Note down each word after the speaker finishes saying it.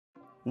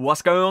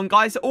What's going on,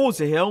 guys?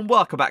 Auzio here and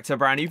welcome back to a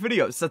brand new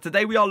video. So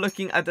today we are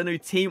looking at the new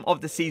team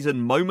of the season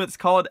moments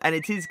card, and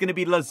it is going to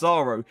be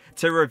Lazaro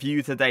to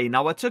review today.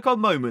 Now I took a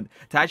moment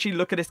to actually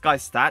look at this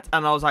guy's stat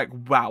and I was like,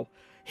 wow,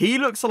 he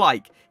looks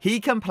like he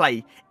can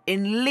play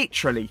in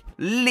literally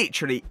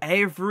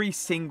every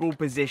single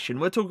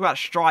position. We're talking about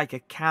striker,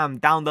 cam,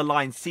 down the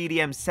line,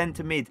 CDM,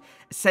 centre mid,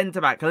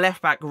 centre back,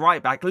 left back,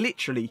 right back,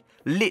 literally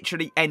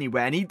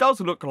anywhere. And he does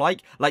look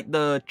like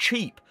the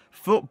cheap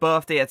foot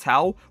birthday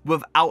Atal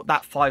without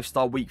that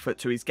 5-star weak foot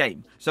to his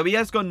game. So he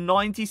has got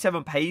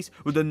 97 pace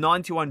with the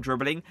 91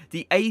 dribbling,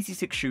 the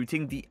 86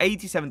 shooting, the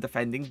 87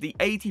 defending, the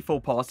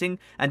 84 passing,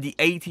 and the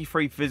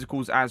 83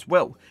 physicals as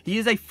well. He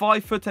is a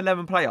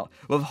 5'11" player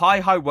with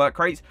high work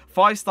rates,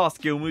 5-star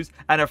skill moves,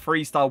 and a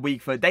 3-star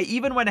weak foot. They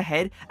even went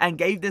ahead and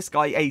gave this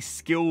guy a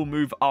skill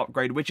move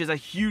upgrade, which is a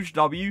huge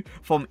W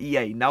from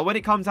EA. Now when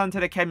it comes down to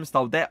the chem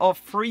style, there are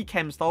 3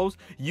 chem styles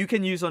you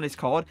can use on this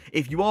card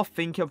if you are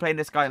thinking of playing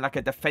this guy in like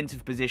a defensive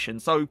position.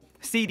 So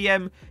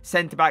CDM,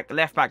 centre back,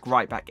 left back,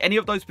 right back, any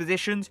of those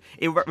positions,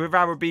 it would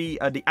rather be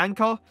the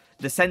anchor,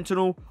 the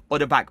sentinel, or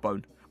the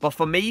backbone. But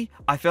for me,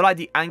 I feel like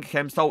the anchor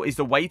chem style is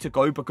the way to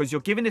go because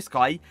you're giving this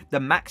guy the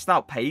maxed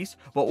out pace,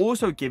 but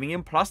also giving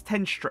him plus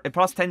 10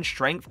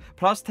 strength,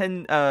 plus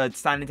 10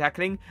 standing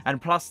tackling, and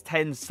plus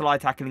 10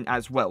 slide tackling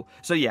as well.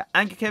 So yeah,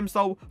 anchor chem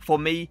style for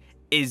me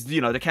is,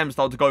 you know, the chem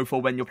style to go for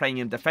when you're playing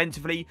him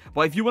defensively.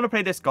 But if you want to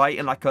play this guy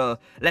in like a,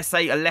 let's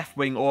say a left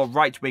wing or a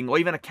right wing or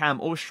even a cam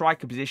or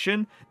striker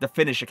position, the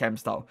finisher chem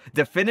style.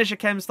 The finisher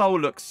chem style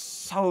looks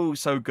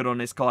so good on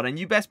this card, and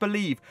you best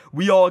believe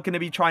we are going to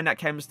be trying that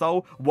chem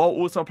style while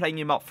also playing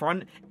him up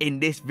front in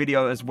this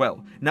video as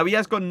well. Now he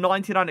has got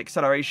 99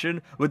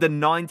 acceleration with a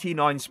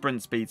 99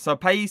 sprint speed, so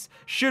pace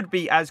should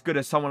be as good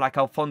as someone like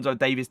Alphonso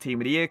Davies Team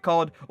of the Year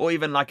card or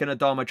even like an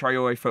Adama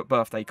Traore foot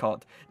birthday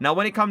card. Now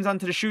when it comes down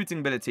to the shooting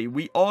ability,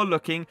 we are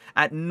looking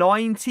at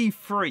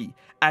 93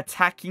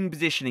 attacking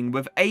positioning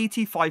with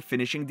 85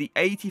 finishing, the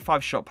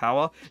 85 shot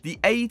power, the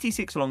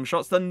 86 long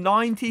shots, the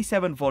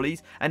 97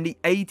 volleys, and the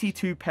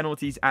 82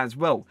 penalties as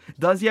well.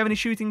 Does he have any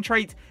shooting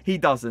traits? He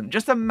doesn't.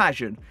 Just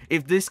imagine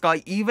if this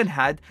guy even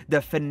had the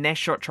finesse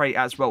shot trait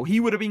as well. He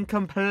would have been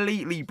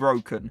completely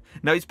broken.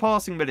 Now his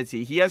passing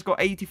ability, he has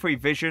got 83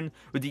 vision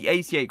with the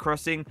 88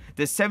 crossing,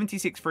 the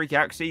 76 free kick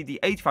accuracy, the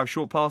 85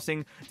 short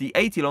passing, the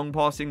 80 long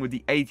passing with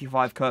the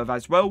 85 curve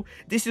as well.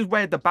 This is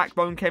where the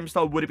backbone chem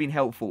style would have been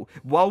helpful.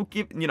 While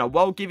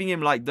giving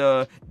him like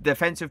the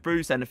defensive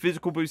boost and the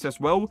physical boost as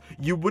well,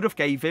 you would have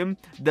gave him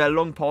the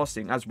long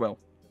passing as well.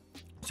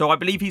 So I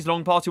believe his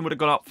long passing would have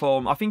gone up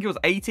from, I think it was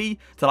 80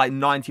 to like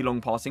 90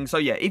 long passing. So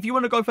yeah, if you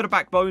want to go for the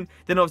backbone,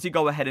 then obviously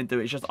go ahead and do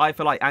it. It's just I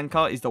feel like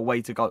anchor is the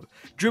way to go.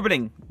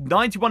 Dribbling,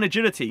 91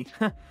 agility.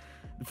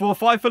 For a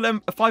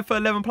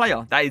 5'11"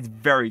 player, that is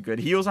very good.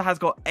 He also has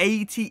got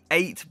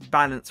 88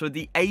 balance with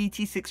the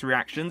 86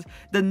 reactions,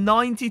 the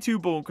 92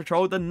 ball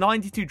control, the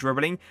 92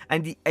 dribbling,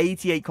 and the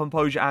 88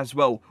 composure as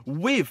well,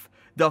 with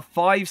the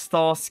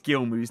 5-star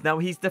skill moves. Now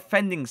his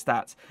defending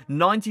stats,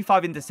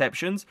 95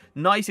 interceptions,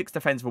 96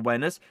 defensive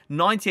awareness,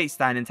 98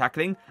 standing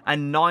tackling,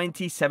 and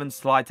 97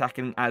 slide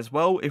tackling as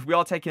well. If we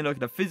are taking a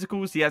look at the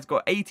physicals, he has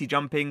got 80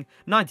 jumping,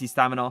 90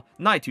 stamina,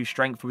 92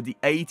 strength with the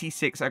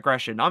 86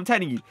 aggression. I'm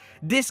telling you,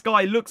 this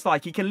guy looks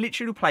like he can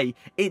literally play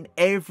in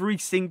every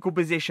single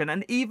position,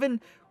 and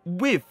even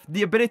with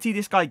the ability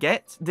this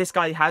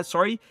guy has,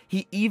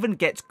 he even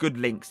gets good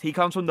links. He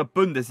comes from the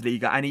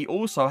Bundesliga, and he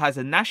also has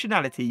a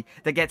nationality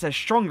that gets a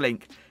strong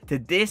link to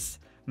this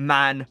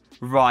man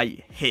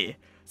right here.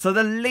 So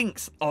the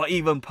links are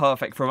even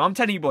perfect for him. I'm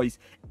telling you, boys,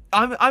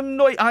 I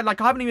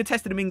haven't even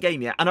tested him in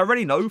game yet, and I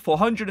already know for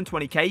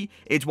 120k,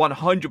 it's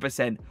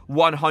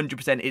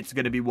 100% it's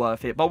going to be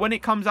worth it. But when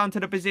it comes down to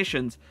the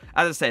positions,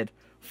 as I said,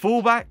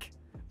 fullback,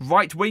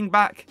 right wing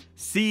back,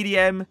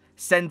 CDM,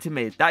 centre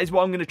mid. That is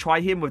what I'm going to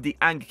try him with the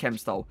anchor chem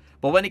style.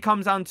 But when it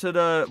comes down to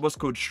the what's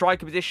called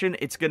striker position,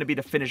 it's going to be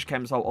the finisher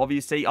chem style.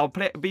 Obviously, I'll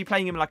be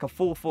playing him like a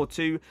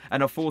 4-4-2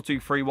 and a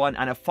 4-2-3-1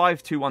 and a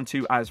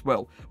 5-2-1-2 as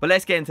well. But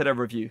let's get into the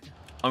review.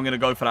 I'm going to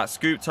go for that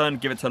scoop turn,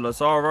 give it to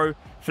Lazaro,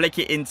 flick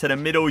it into the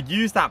middle,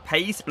 use that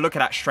pace. Look at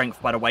that strength,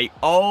 by the way.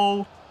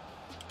 Oh,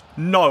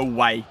 no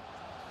way.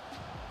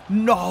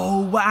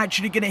 No, we're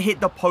actually going to hit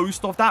the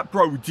post of that.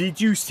 Bro,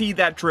 did you see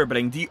that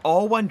dribbling? The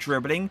R1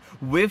 dribbling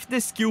with the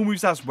skill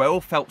moves as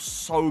well felt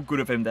so good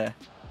of him there.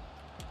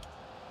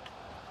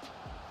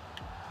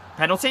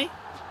 Penalty?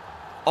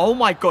 Oh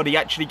my god, he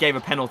actually gave a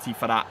penalty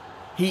for that.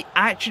 He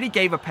actually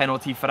gave a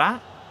penalty for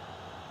that.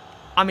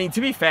 I mean,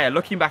 to be fair,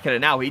 looking back at it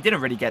now, he didn't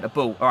really get the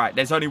ball. All right,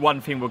 there's only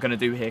one thing we're going to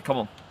do here. Come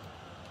on.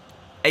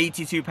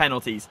 82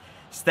 penalties.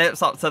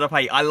 Steps up to the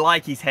plate. I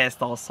like his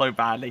hairstyle so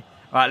badly.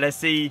 All right, let's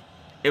see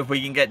if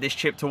we can get this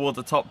chip towards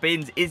the top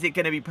bins. Is it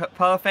going to be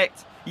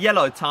perfect?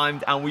 Yellow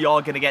timed, and we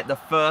are going to get the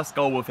first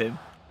goal with him.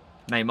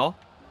 Neymar.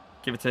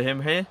 Give it to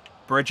him here.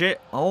 Bridge it.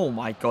 Oh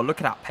my god,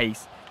 look at that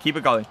pace. Keep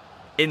it going.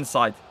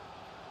 Inside.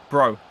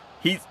 Bro,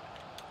 he's...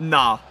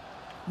 Nah.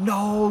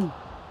 No.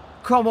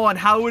 Come on,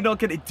 how are we not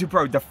going to...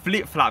 Bro, the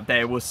flip-flap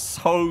there was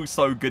so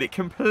good. It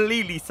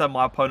completely sent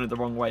my opponent the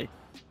wrong way.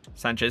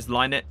 Sanchez,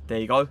 line it. There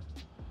you go.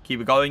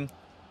 Keep it going.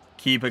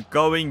 Keep it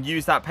going.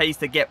 Use that pace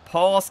to get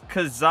past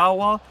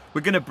Kazawa.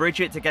 We're going to bridge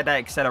it to get that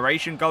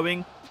acceleration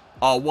going.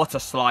 Oh, what a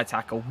slide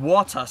tackle.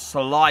 What a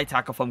slide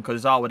tackle from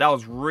Kazawa. That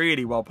was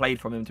really well played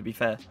from him, to be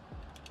fair.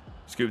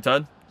 Scoop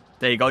turn.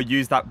 There you go.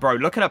 Use that. Bro,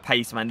 look at the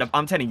pace, man.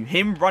 I'm telling you,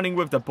 him running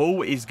with the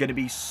ball is going to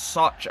be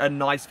such a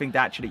nice thing to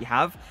actually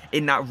have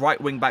in that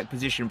right wing back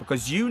position,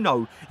 because you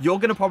know you're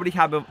going to probably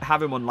have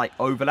him on like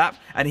overlap,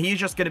 and he's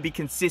just going to be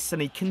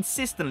consistently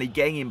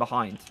getting in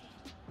behind.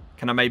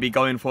 Can I maybe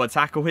go in for a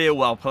tackle here?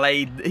 Well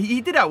played. He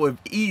did that with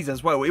ease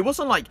as well. It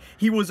wasn't like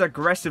he was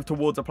aggressive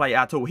towards the play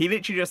at all. He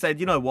literally just said,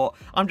 you know what?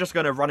 I'm just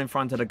going to run in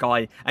front of the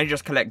guy and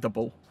just collect the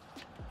ball.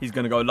 He's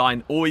going to go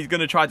line. Or he's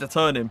going to try to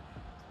turn him.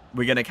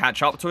 We're going to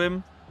catch up to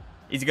him.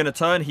 Is he going to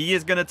turn? He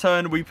is going to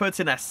turn. We put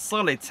in a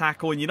solid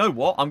tackle. And you know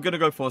what? I'm going to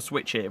go for a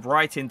switch here.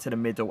 Right into the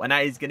middle. And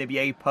that is going to be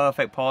a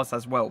perfect pass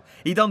as well.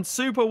 He done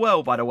super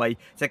well, by the way,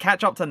 to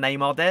catch up to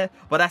Neymar there.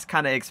 But that's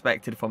kind of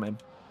expected from him.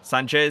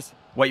 Sanchez.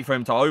 Wait for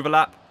him to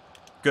overlap.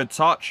 Good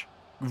touch.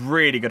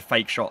 Really good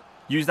fake shot.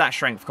 Use that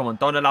strength. Come on.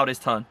 Don't allow this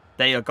turn.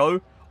 There you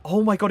go.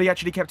 Oh my god. He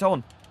actually kept it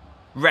on.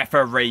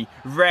 Referee.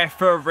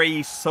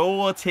 Referee.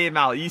 Sort him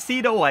out. You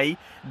see the way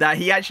that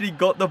he actually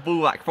got the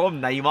ball back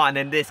from Neymar. And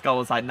then this guy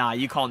was like, nah,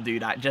 you can't do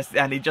that.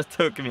 And he just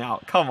took me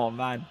out. Come on,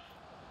 man.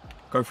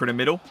 Go through the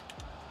middle.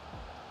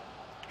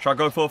 Should I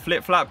go for a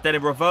flip-flap? Then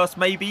in reverse,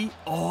 maybe?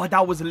 Oh,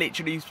 that was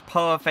literally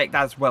perfect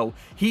as well.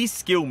 His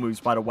skill moves,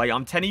 by the way,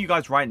 I'm telling you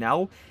guys right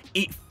now,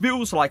 it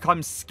feels like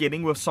I'm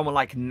skilling with someone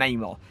like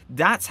Neymar.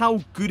 That's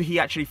how good he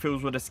actually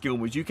feels with the skill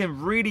moves. You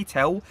can really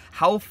tell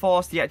how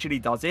fast he actually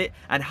does it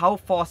and how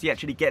fast he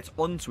actually gets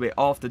onto it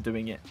after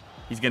doing it.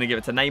 He's going to give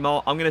it to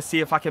Neymar. I'm going to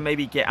see if I can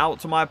maybe get out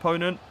to my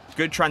opponent.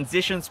 Good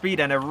transition speed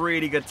and a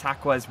really good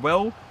tackle as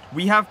well.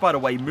 We have, by the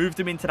way, moved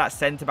him into that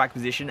centre-back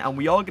position, and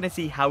we are going to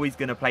see how he's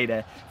going to play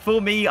there. For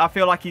me, I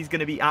feel like he's going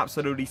to be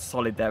absolutely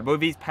solid there.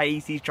 With his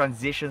pace, his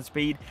transition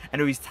speed,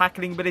 and with his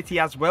tackling ability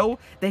as well,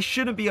 there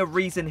shouldn't be a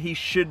reason he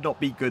should not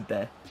be good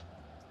there.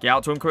 Get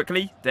out to him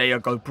quickly. There you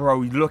go, bro.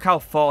 Look how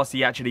fast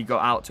he actually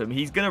got out to him.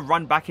 He's going to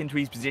run back into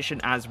his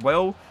position as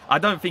well. I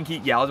don't think he...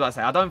 Yeah, I was about to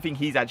say, I don't think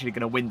he's actually going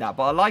to win that.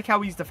 But I like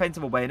how his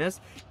defensive awareness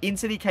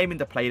instantly came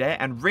into play there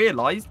and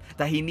realised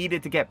that he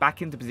needed to get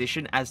back into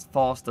position as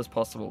fast as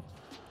possible.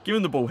 Give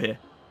him the ball here.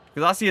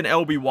 Because I see an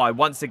LBY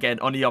once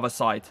again on the other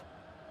side.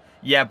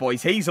 Yeah,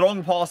 boys. He's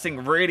long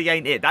passing really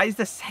ain't it. That is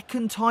the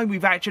second time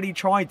we've actually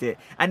tried it.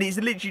 And it's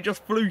literally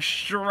just flew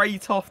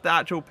straight off the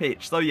actual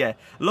pitch. So, yeah.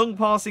 Long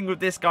passing with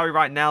this guy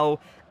right now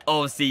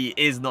obviously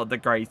is not the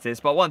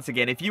greatest. But once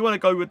again, if you want to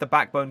go with the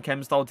backbone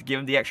chem style to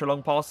give him the extra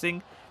long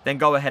passing, then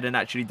go ahead and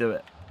actually do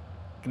it.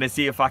 Gonna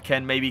see if I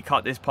can maybe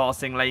cut this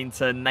passing lane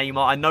to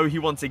Neymar. I know he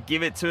wants to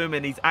give it to him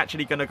and he's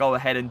actually going to go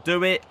ahead and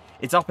do it.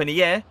 It's up in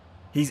the air.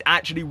 He's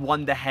actually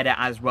won the header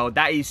as well.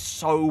 That is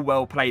so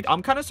well played.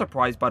 I'm kind of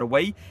surprised, by the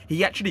way,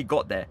 he actually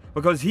got there.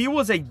 Because he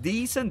was a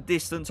decent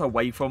distance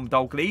away from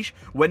Dalglish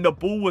when the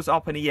ball was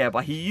up in the air.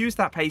 But he used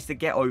that pace to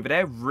get over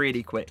there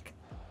really quick.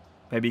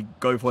 Maybe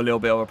go for a little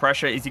bit of a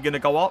pressure. Is he going to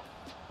go up?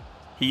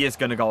 He is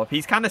going to go up.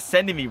 He's kind of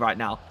sending me right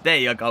now. There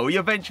you go. He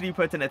eventually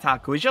put in a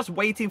tackle. He's just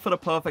waiting for the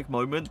perfect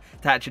moment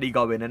to actually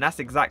go in. And that's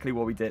exactly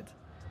what we did.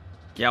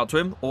 Get out to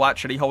him. Or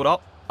actually, hold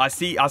up. I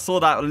saw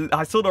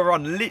the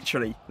run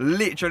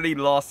literally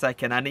last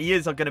second, and he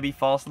is going to be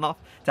fast enough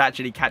to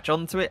actually catch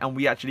on to it, and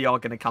we actually are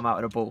going to come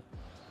out of the ball.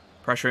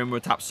 Pressure him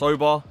with tap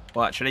sober.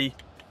 Well, actually,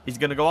 he's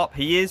going to go up.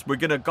 He is. We're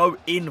going to go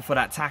in for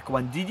that tackle,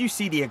 and did you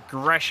see the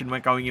aggression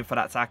when going in for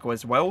that tackle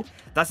as well?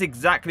 That's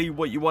exactly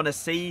what you want to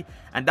see,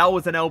 and that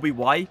was an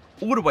LBY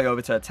all the way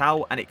over to a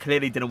towel, and it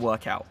clearly didn't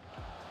work out.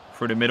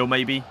 Through the middle,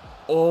 maybe.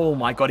 Oh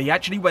my god, he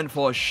actually went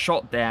for a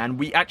shot there and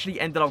we actually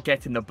ended up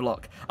getting the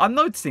block. I'm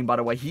noticing, by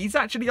the way, he's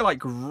actually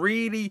like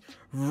really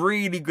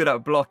good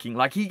at blocking.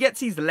 Like he gets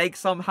his leg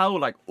somehow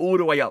like all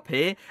the way up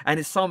here and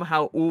it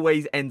somehow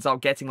always ends up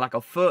getting like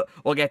a foot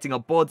or getting a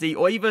body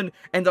or even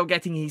ends up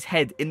getting his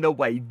head in the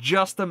way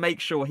just to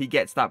make sure he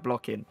gets that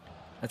block in.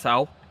 That's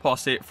how.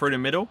 Pass it through the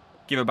middle.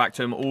 Give it back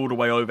to him all the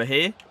way over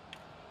here.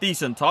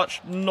 Decent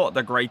touch. Not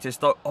the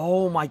greatest though.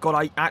 Oh my god,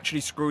 I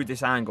actually screwed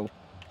this angle.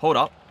 Hold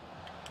up.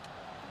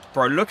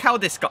 Bro, look how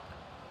this guy...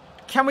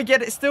 Can we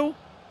get it still?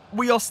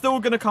 We are still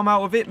going to come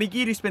out of it.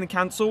 Migiri spin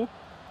cancel.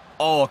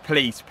 Oh,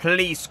 please.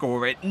 Please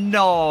score it.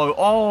 No.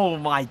 Oh,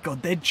 my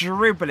God. They're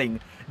dribbling.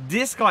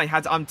 This guy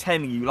has... I'm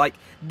telling you, like,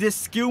 the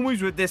skill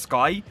moves with this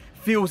guy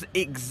feels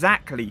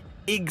exactly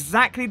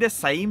the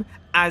same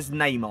as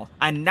Neymar.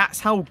 And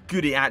that's how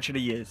good it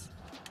actually is.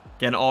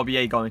 Get an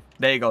RBA going.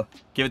 There you go.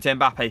 Give it to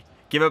Mbappe.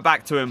 Give it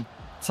back to him.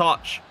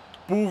 Touch.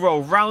 Ball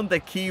roll round the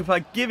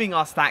keeper, giving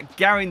us that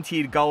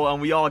guaranteed goal, and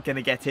we are going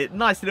to get it.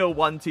 Nice little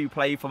 1-2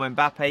 play from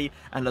Mbappe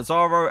and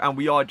Lazaro, and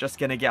we are just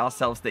going to get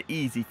ourselves the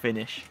easy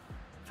finish.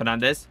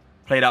 Fernandez,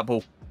 play that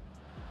ball.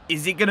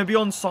 Is it going to be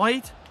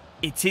onside?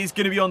 It is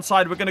going to be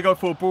onside. We're going to go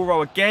for a ball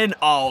roll again.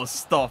 Oh,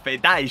 stop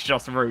it. That is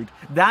just rude.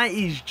 That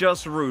is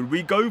just rude.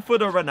 We go for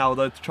the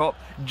Ronaldo chop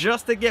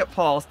just to get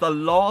past the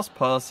last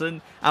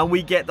person, and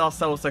we get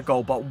ourselves a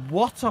goal. But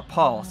what a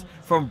pass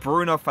from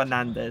Bruno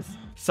Fernandes.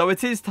 So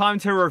it is time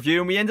to review,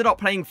 and we ended up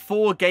playing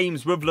 4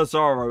 games with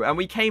Lazaro, and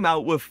we came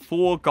out with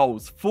 4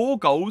 goals. 4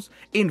 goals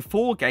in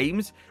 4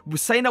 games. We're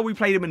saying that we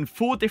played him in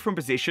 4 different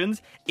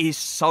positions is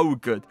so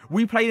good.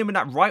 We played him in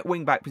that right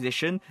wing back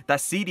position, that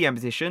CDM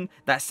position,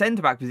 that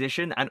centre back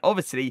position, and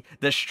obviously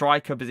the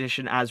striker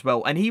position as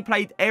well. And he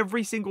played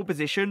every single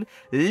position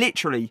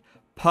literally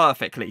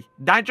perfectly.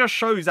 That just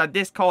shows that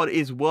this card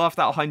is worth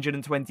that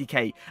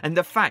 120k, and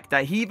the fact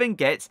that he even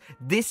gets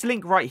this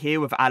link right here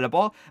with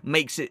Alaba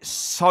makes it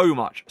so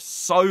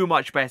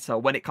much better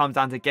when it comes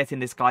down to getting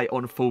this guy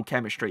on full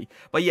chemistry.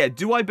 But yeah,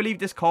 do I believe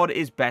this card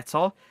is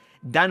better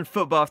than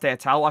Foot Birthday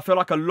Atal? I feel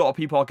like a lot of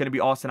people are going to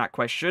be asking that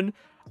question.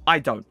 I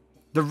don't.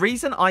 The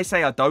reason I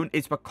say I don't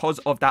is because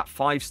of that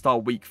 5-star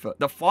weak foot.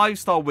 The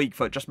 5-star weak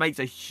foot just makes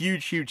a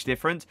huge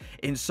difference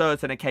in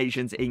certain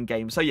occasions in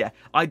game. So yeah,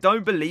 I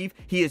don't believe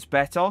he is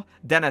better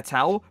than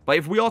Atal, but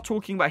if we are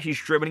talking about his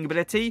dribbling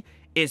ability,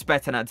 it's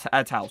better than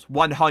Atal's,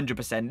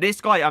 100%.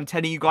 This guy, I'm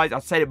telling you guys,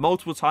 I've said it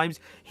multiple times,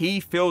 he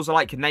feels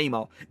like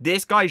Neymar.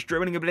 This guy's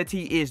dribbling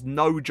ability is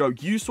no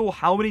joke. You saw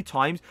how many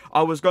times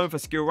I was going for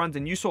skill runs,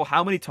 and you saw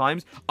how many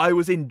times I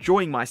was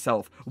enjoying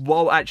myself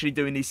while actually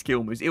doing these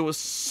skill moves. It was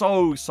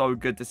so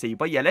good to see.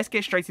 But yeah, let's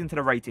get straight into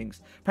the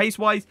ratings.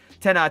 Pace-wise,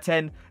 10 out of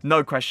 10,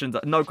 no question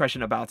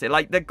about it.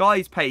 Like, the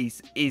guy's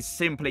pace is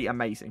simply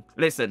amazing.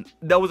 Listen,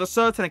 there was a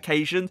certain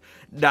occasion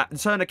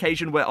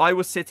where I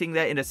was sitting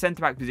there in a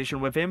centre-back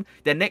position with him.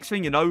 Then next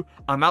thing you know,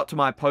 I'm out to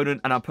my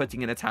opponent and I'm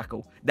putting in a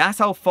tackle. That's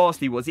how fast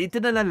he was. It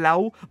didn't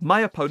allow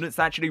my opponents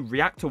to actually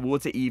react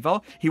towards it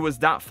either. He was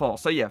that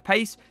fast. So yeah,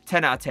 pace,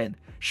 10 out of 10.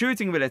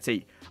 Shooting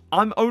ability,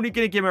 I'm only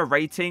going to give him a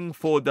rating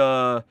for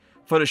the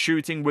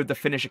shooting with the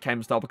finisher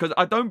chem style, because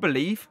I don't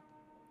believe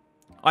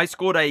I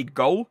scored a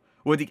goal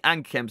with the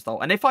anchor chem style.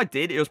 And if I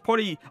did, it was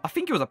probably, I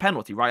think it was a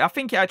penalty, right? I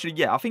think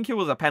it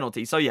was a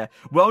penalty. So yeah,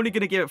 we're only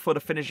going to give it for the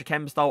finisher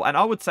chem style, and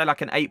I would say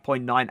like an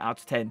 8.9 out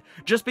of 10.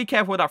 Just be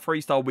careful with that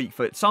 3-star weak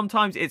foot.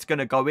 Sometimes it's going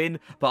to go in,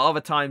 but other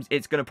times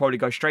it's going to probably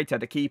go straight at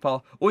the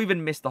keeper or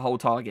even miss the whole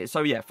target.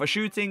 So yeah, for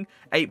shooting,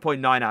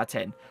 8.9 out of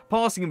 10.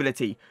 Passing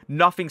ability,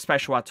 nothing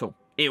special at all.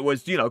 It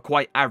was, you know,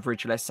 quite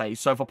average, let's say.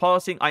 So for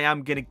passing, I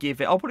am going to give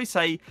it, I'll probably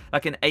say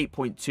like an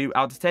 8.2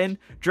 out of 10.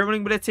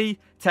 Dribbling ability,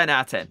 10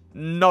 out of 10.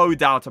 No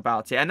doubt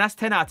about it. And that's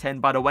 10 out of 10,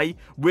 by the way,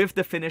 with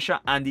the finisher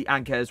and the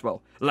anchor as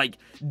well. Like,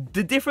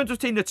 the difference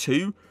between the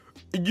two,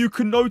 you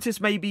can notice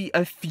maybe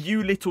a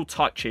few little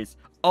touches.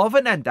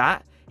 Other than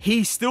that,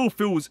 he still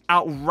feels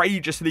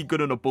outrageously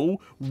good on the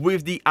ball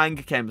with the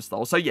anchor chem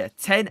style. So yeah,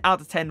 10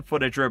 out of 10 for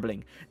the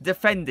dribbling.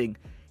 Defending,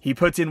 he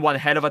put in one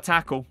hell of a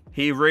tackle.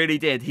 He really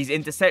did. His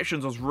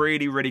interceptions was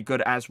really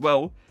good as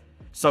well.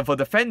 So for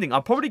defending,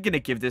 I'm probably going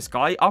to give this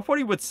guy, I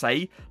probably would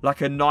say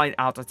like a 9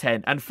 out of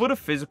 10. And for the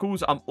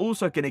physicals, I'm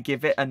also going to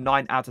give it a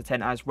 9 out of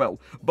 10 as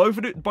well. Both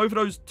of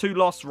those 2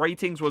 last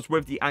ratings was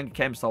with the anchor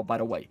chem style, by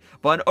the way.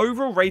 But an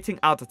overall rating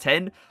out of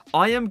 10,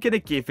 I am going to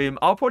give him,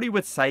 I probably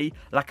would say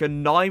like a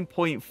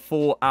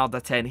 9.4 out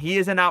of 10. He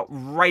is an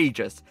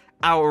outrageous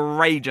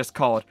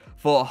card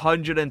for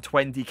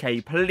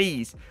 120k.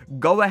 Please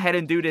go ahead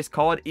and do this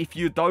card. If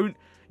you don't,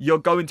 you're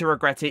going to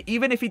regret it.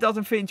 Even if he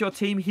doesn't fit into your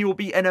team, he will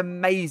be an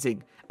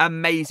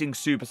amazing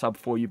super sub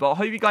for you. But I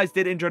hope you guys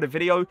did enjoy the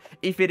video.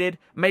 If you did,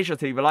 make sure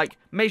to leave a like,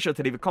 make sure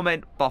to leave a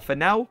comment. But for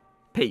now,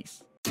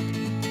 peace.